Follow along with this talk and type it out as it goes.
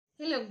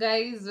Hello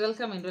guys,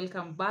 welcome and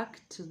welcome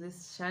back to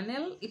this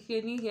channel. If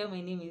you're new here,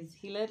 my name is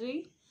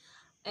Hilary,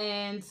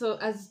 and so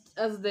as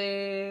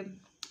the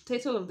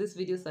title of this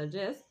video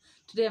suggests,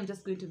 today I'm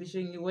just going to be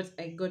showing you what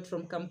I got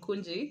from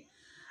Kamukunji.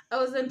 I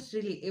wasn't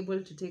really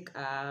able to take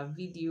a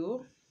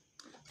video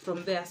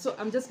from there, so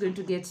I'm just going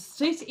to get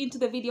straight into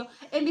the video.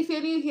 And if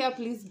you're new here,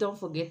 please don't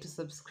forget to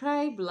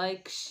subscribe,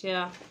 like,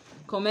 share,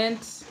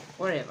 comment,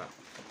 whatever.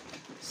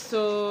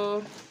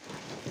 So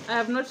I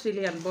have not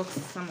really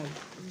unboxed some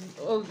of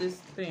all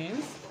these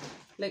things.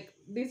 Like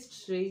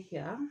this tray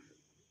here,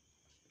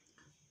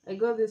 I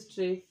got this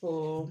tray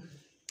for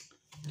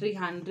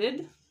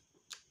 300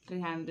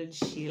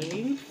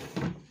 shillings.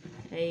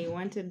 I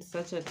wanted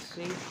such a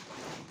tray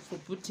for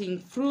putting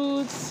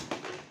fruits.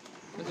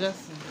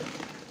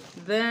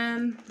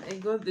 Then I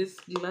got these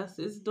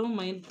glasses. Don't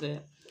mind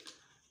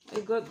I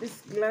got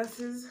these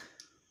glasses.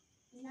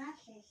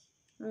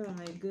 Oh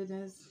my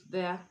goodness,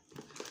 there.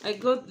 I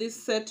got this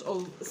set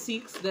of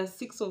 6. There's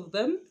 6 of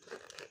them.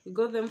 I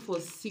got them for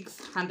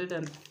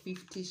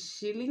 650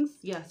 shillings.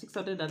 Yeah,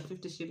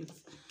 650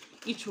 shillings.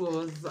 Each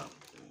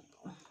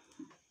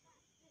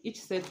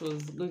set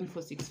was going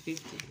for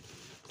 650.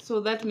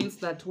 So that means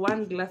that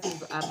one glass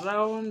is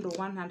around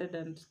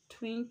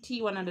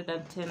 120,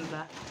 110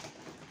 there.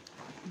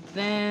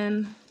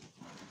 Then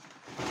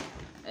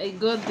I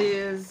got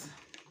this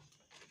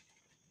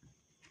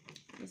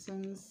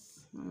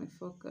one's, let me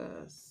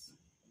focus.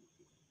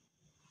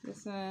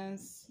 This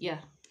one's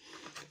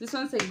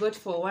I got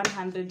for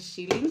 100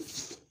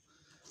 shillings.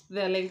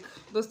 They're like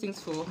those things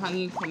for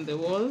hanging from the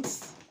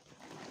walls.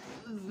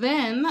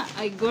 Then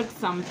I got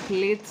some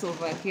plates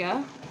over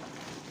here,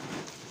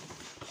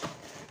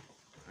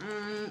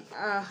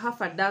 half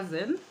a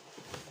dozen.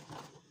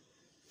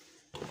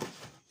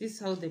 This is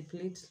how the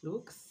plate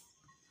looks.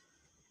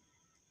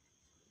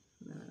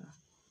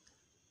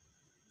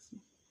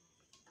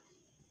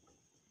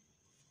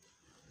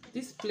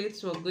 These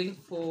plates were going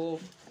for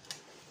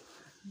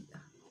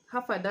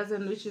half a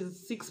dozen, which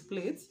is 6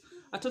 plates.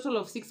 A total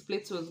of 6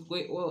 plates was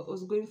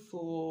going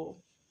for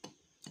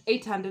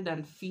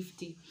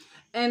 850.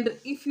 And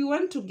if you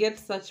want to get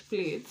such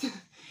plates,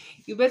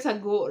 you better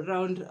go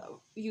around.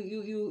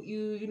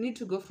 You need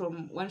to go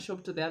from one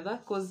shop to the other,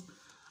 because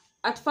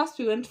at first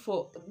we went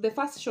for the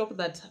first shop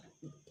that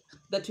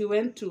we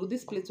went to.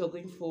 These plates were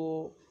going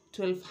for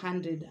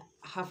 1200,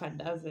 half a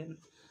dozen.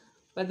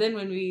 But then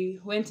when we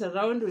went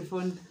around, we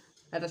found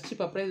at a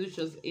cheaper price, which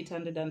was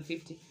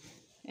 850.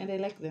 And I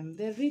like them.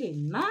 They're really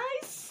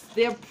nice.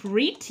 They're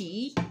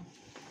pretty.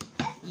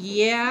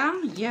 Yeah.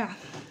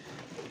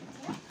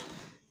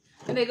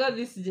 And I got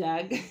this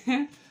jug.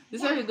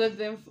 This one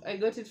I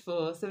got it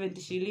for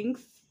 70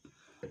 shillings.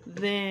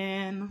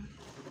 Then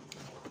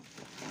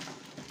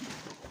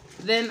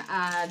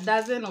a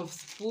dozen of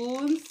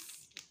spoons.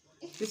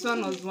 This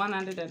one was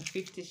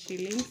 150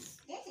 shillings.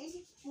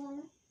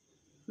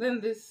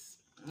 Then this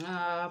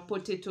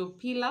potato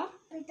peeler.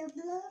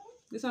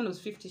 This one was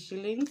 50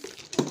 shillings.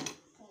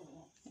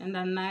 And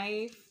a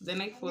knife. The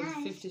knife was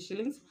 50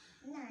 shillings.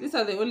 These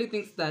are the only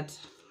things that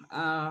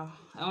I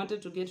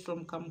wanted to get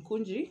from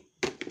Kamukunji.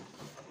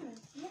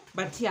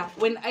 But yeah,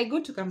 when I go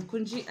to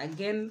Kamukunji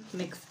again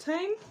next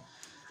time,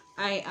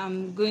 I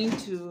am going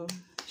to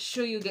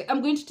show you guys.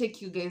 I'm going to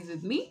take you guys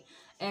with me,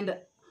 and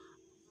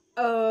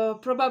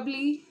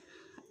probably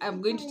I'm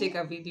going to take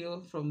a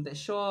video from the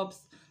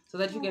shops so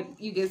that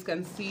you guys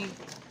can see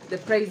the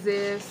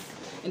prices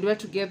and where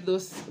to get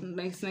those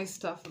nice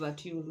stuff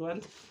that you would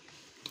want.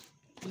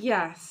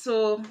 Yeah,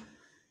 so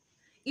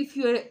if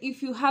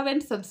you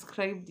haven't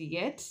subscribed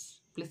yet,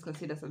 please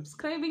consider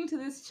subscribing to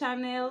this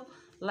channel,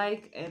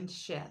 like and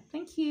share.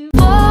 Thank you.